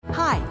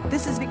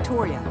this is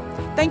Victoria.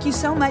 Thank you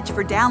so much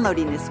for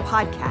downloading this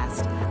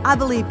podcast. I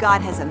believe God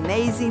has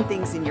amazing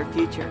things in your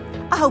future.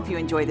 I hope you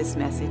enjoy this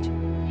message.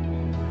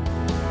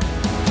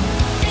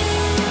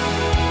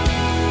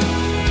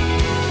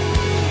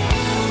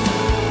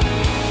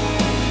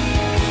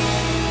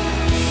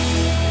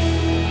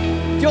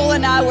 Joel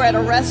and I were at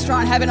a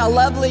restaurant having a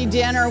lovely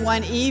dinner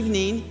one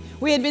evening.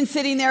 We had been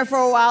sitting there for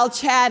a while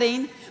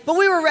chatting, but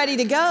we were ready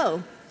to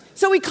go.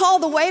 So we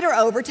called the waiter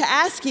over to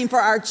ask him for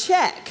our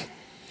check.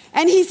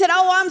 And he said,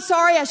 "Oh, I'm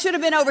sorry, I should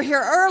have been over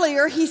here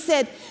earlier." He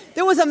said,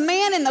 "There was a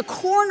man in the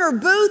corner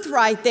booth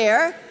right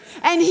there,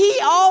 and he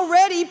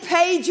already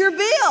paid your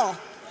bill.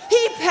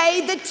 He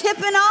paid the tip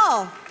and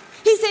all."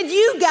 He said,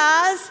 "You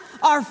guys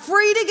are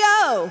free to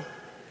go."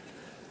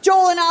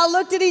 Joel and I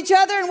looked at each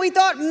other and we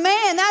thought,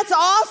 man, that's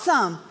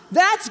awesome.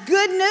 That's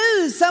good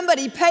news.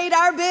 Somebody paid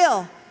our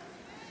bill.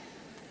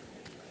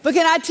 But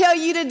can I tell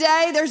you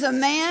today, there's a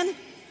man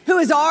who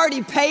has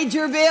already paid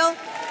your bill.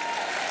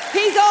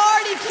 He's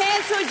already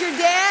canceled your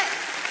debt.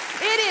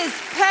 It is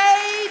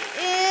paid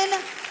in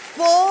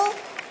full,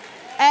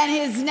 and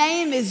his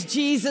name is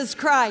Jesus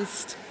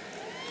Christ.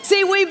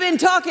 See, we've been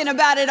talking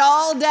about it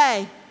all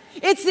day.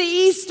 It's the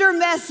Easter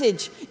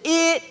message.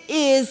 It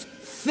is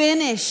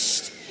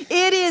finished.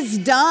 It is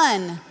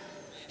done.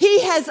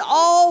 He has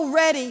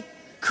already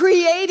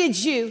created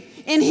you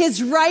in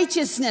his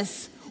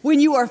righteousness when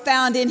you are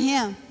found in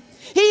him.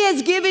 He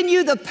has given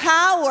you the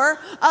power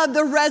of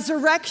the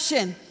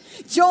resurrection.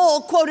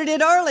 Joel quoted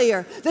it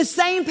earlier. The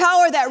same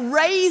power that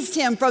raised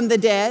him from the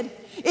dead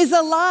is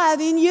alive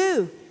in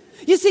you.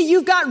 You see,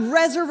 you've got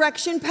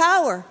resurrection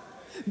power.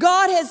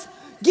 God has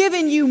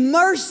given you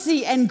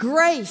mercy and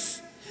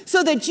grace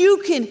so that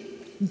you can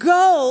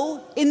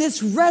go in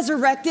this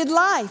resurrected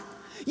life.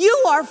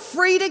 You are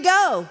free to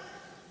go.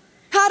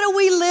 How do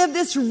we live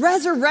this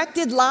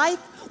resurrected life?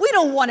 We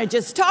don't want to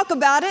just talk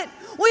about it.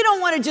 We don't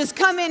want to just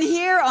come in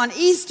here on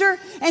Easter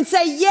and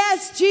say,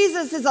 yes,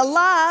 Jesus is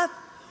alive.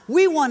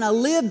 We want to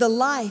live the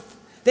life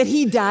that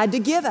he died to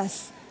give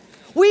us.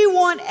 We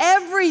want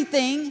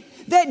everything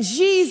that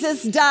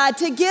Jesus died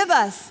to give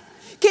us.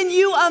 Can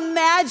you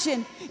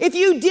imagine if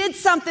you did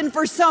something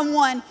for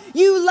someone,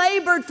 you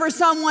labored for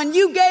someone,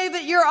 you gave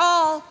it your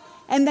all,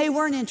 and they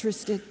weren't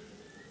interested?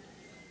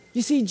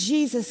 You see,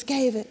 Jesus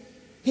gave it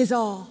his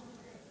all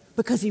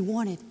because he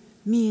wanted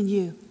me and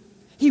you.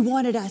 He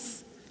wanted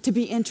us to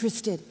be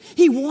interested.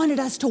 He wanted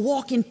us to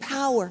walk in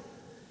power.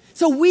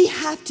 So we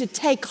have to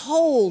take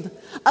hold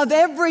of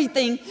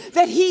everything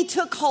that he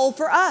took hold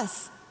for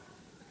us.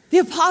 The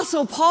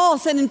Apostle Paul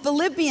said in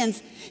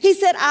Philippians, he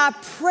said, "I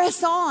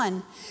press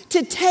on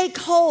to take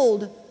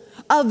hold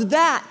of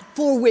that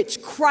for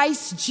which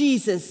Christ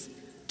Jesus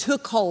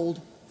took hold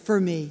for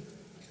me."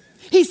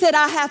 He said,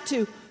 I have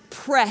to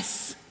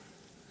press.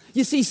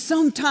 You see,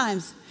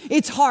 sometimes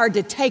it's hard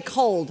to take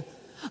hold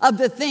of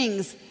the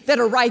things that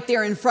are right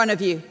there in front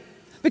of you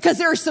because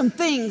there are some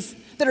things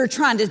that are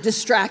trying to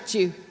distract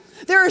you.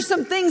 There are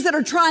some things that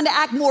are trying to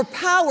act more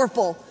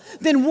powerful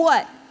than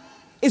what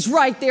is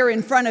right there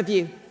in front of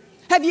you.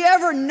 Have you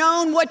ever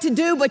known what to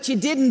do, but you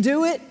didn't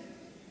do it?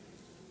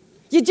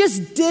 You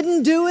just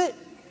didn't do it?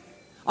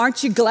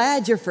 Aren't you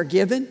glad you're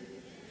forgiven?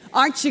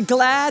 Aren't you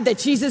glad that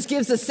Jesus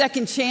gives us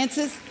second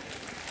chances?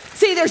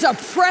 See, there's a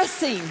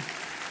pressing.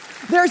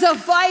 There's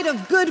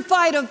a good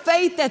fight of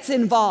faith that's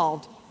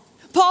involved.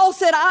 Paul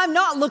said, I'm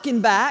not looking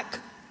back.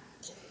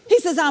 He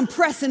says, I'm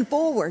pressing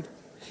forward.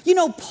 You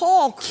know,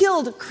 Paul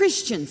killed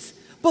Christians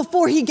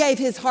before he gave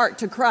his heart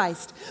to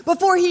Christ,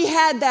 before he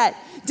had that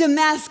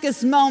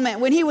Damascus moment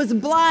when he was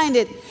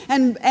blinded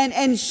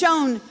and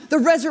shown the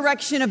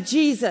resurrection of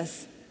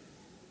Jesus.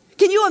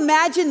 Can you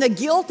imagine the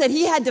guilt that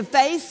he had to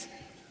face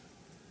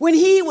when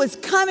he was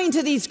coming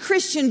to these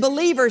Christian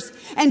believers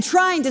and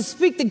trying to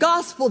speak the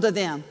gospel to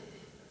them?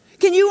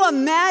 Can you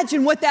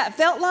imagine what that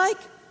felt like?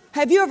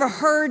 Have you ever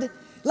heard,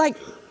 like,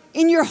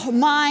 in your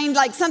mind,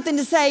 like something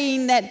to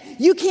saying that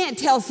you can't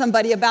tell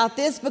somebody about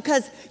this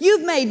because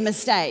you've made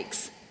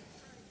mistakes?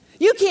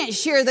 You can't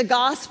share the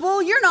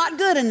gospel. You're not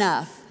good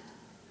enough.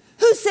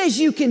 Who says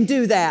you can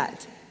do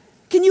that?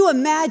 Can you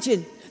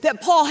imagine that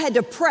Paul had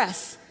to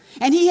press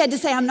and he had to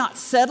say, I'm not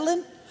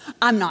settling.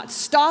 I'm not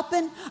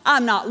stopping.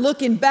 I'm not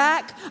looking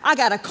back. I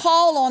got a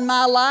call on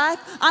my life.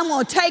 I'm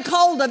going to take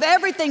hold of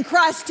everything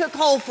Christ took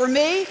hold for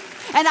me,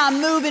 and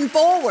I'm moving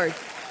forward.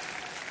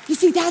 You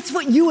see, that's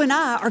what you and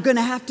I are going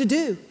to have to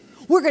do.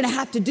 We're going to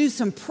have to do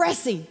some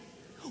pressing.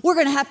 We're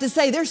going to have to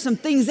say, there's some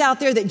things out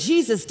there that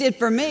Jesus did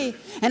for me,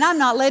 and I'm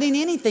not letting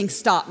anything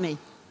stop me.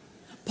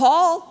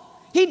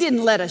 Paul, he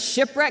didn't let a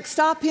shipwreck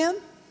stop him.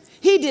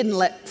 He didn't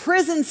let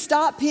prison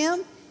stop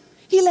him.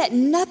 He let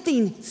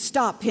nothing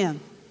stop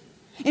him.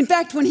 In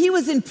fact, when he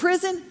was in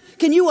prison,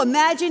 can you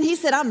imagine? He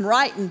said, I'm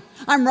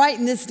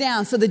writing this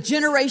down so the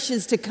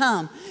generations to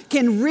come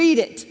can read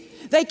it.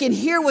 They can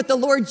hear what the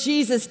Lord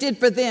Jesus did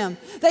for them.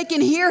 They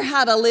can hear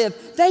how to live.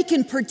 They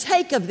can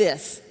partake of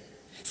this.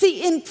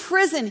 See, in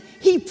prison,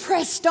 he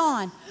pressed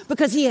on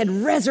because he had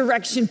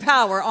resurrection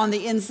power on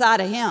the inside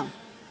of him.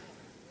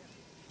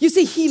 You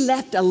see, he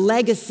left a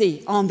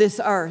legacy on this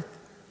earth.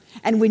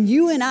 And when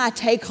you and I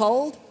take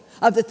hold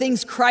of the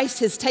things Christ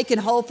has taken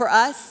hold for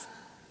us,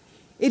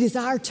 it is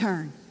our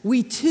turn.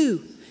 We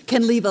too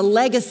can leave a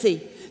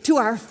legacy to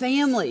our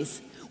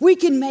families. We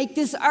can make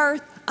this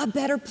earth a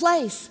better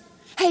place.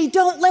 Hey,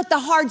 don't let the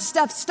hard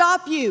stuff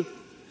stop you.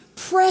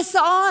 Press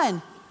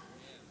on.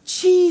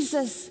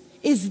 Jesus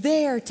is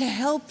there to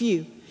help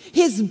you.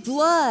 His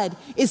blood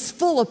is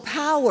full of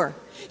power.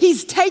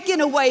 He's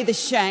taken away the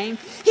shame.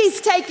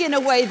 He's taken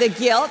away the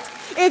guilt.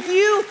 If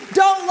you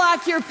don't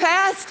like your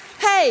past,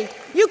 hey,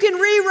 you can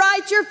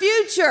rewrite your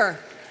future.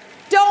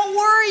 Don't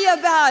worry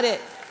about it.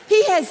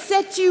 He has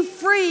set you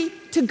free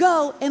to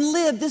go and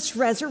live this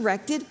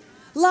resurrected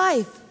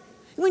life.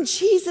 When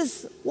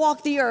Jesus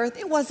walked the earth,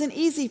 it wasn't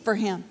easy for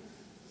him.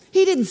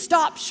 He didn't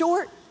stop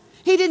short.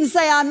 He didn't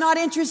say, I'm not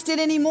interested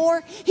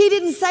anymore. He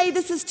didn't say,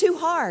 this is too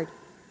hard.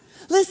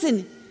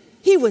 Listen,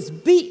 he was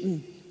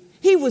beaten.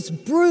 He was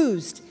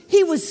bruised.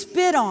 He was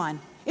spit on.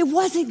 It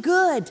wasn't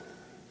good.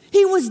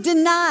 He was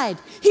denied.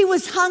 He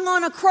was hung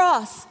on a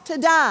cross to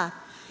die.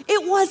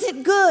 It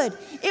wasn't good.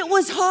 It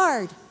was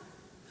hard.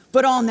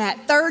 But on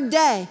that third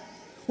day,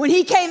 when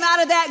he came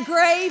out of that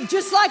grave,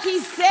 just like he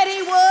said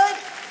he would,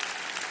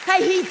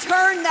 hey, he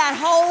turned that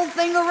whole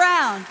thing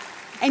around.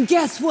 And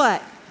guess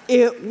what?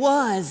 It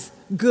was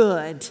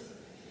good.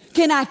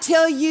 Can I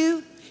tell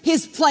you,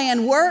 his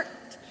plan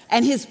worked,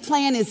 and his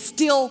plan is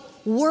still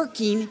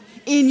working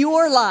in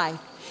your life.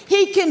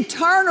 He can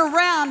turn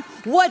around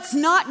what's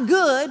not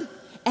good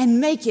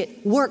and make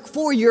it work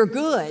for your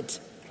good.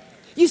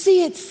 You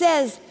see, it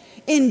says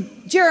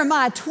in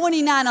Jeremiah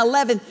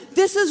 29:11,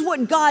 this is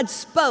what God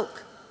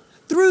spoke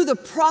through the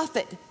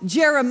prophet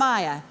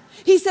Jeremiah.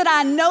 He said,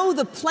 I know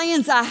the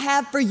plans I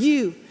have for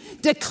you,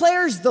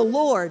 declares the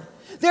Lord.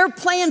 They're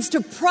plans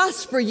to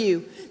prosper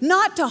you,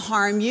 not to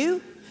harm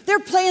you. They're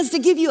plans to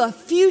give you a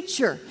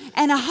future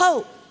and a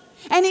hope.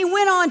 And he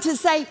went on to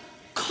say,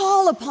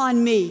 call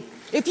upon me.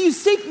 If you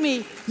seek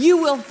me, you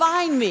will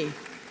find me.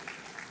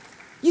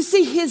 You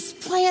see, his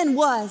plan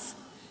was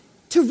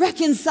to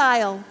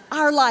reconcile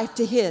our life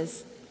to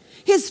his.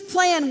 His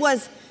plan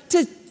was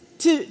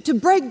to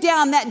break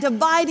down that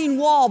dividing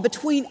wall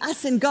between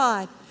us and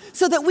God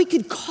so that we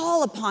could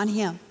call upon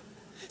him,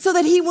 so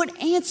that he would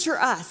answer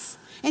us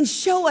and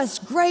show us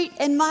great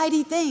and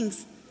mighty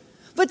things.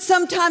 But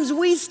sometimes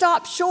we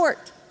stop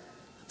short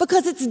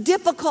because it's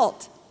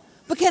difficult.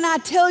 But can I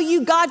tell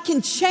you, God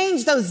can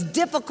change those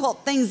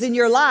difficult things in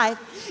your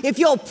life if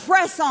you'll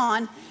press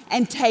on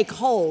and take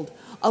hold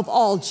of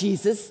all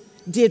Jesus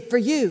did for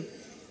you.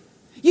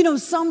 You know,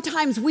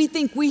 sometimes we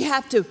think we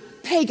have to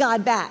pay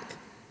God back.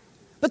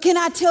 But can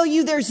I tell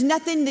you, there's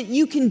nothing that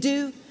you can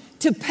do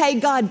to pay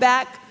God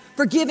back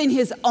for giving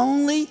his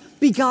only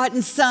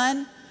begotten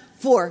son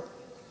for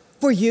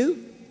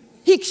you?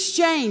 He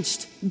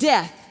exchanged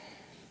death,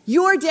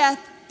 your death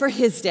for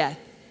his death.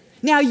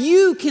 Now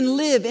you can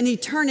live in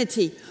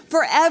eternity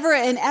forever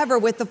and ever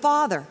with the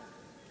Father.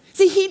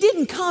 See, he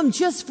didn't come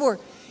just for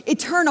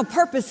eternal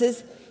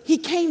purposes. He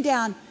came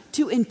down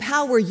to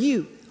empower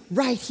you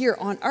right here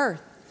on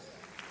earth.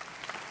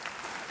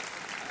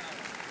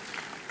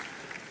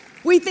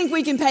 We think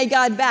we can pay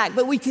God back,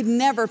 but we could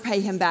never pay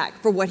him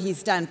back for what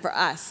he's done for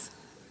us.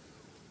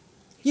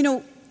 You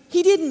know,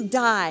 he didn't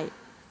die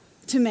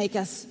to make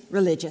us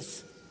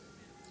religious.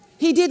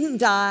 He didn't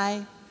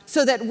die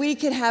so that we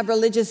could have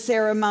religious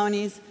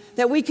ceremonies,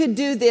 that we could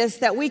do this,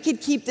 that we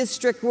could keep this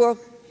strict rule.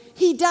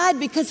 He died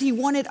because he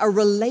wanted a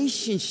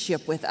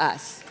relationship with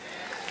us.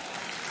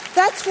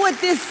 That's what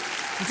this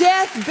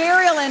death,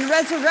 burial, and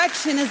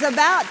resurrection is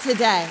about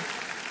today.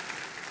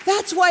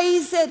 That's why he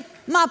said,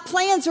 my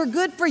plans are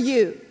good for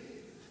you.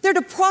 They're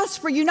to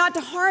prosper you, not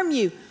to harm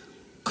you.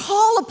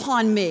 Call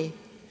upon me.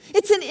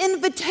 It's an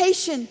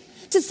invitation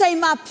to say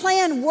my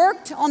plan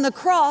worked on the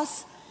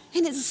cross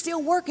and it's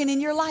still working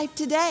in your life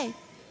today.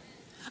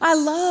 I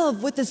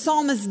love what the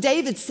psalmist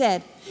David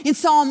said in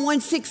Psalm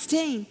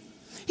 116.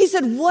 He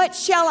said, what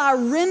shall I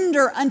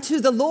render unto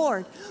the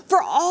Lord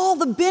for all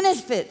the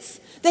benefits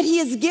that he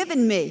has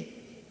given me?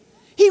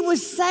 He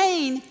was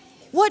saying,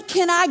 what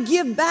can I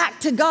give back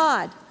to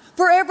God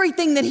for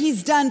everything that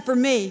he's done for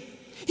me?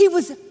 He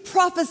was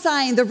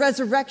prophesying the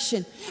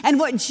resurrection and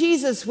what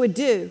Jesus would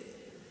do.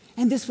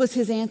 And this was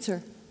his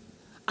answer.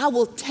 I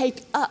will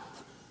take up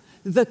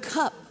the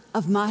cup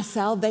of my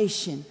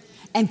salvation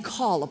and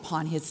call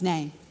upon his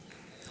name.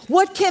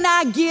 What can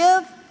I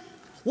give?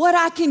 What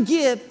I can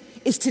give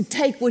is to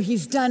take what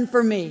he's done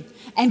for me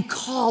and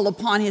call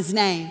upon his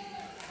name.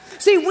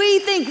 See, we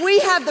think we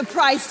have the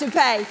price to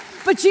pay,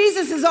 but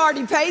Jesus has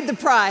already paid the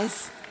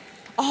price.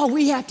 All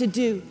we have to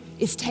do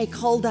is take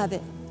hold of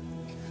it.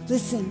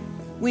 Listen,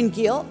 when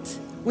guilt,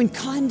 when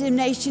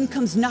condemnation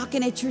comes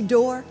knocking at your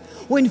door,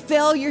 when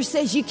failure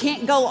says you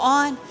can't go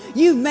on,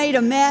 you've made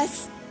a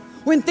mess,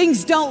 when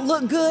things don't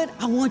look good,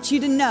 I want you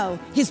to know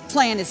his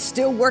plan is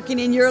still working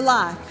in your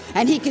life.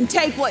 And he can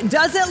take what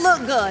doesn't look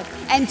good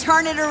and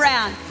turn it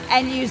around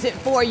and use it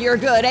for your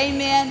good.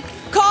 Amen.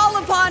 Call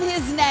upon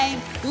his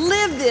name.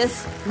 Live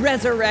this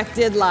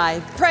resurrected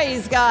life.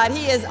 Praise God.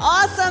 He is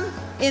awesome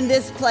in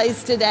this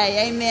place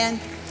today. Amen.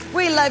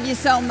 We love you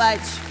so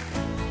much.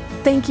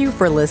 Thank you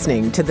for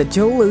listening to the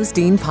Joel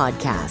Osteen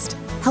Podcast.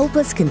 Help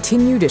us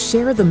continue to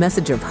share the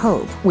message of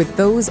hope with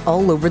those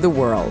all over the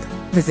world.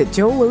 Visit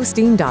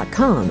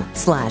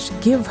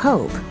joelosteen.com/give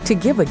hope to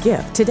give a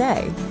gift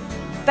today.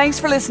 Thanks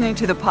for listening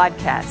to the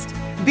podcast.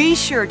 Be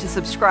sure to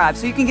subscribe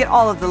so you can get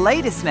all of the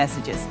latest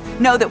messages.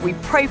 Know that we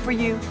pray for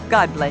you.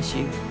 God bless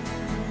you.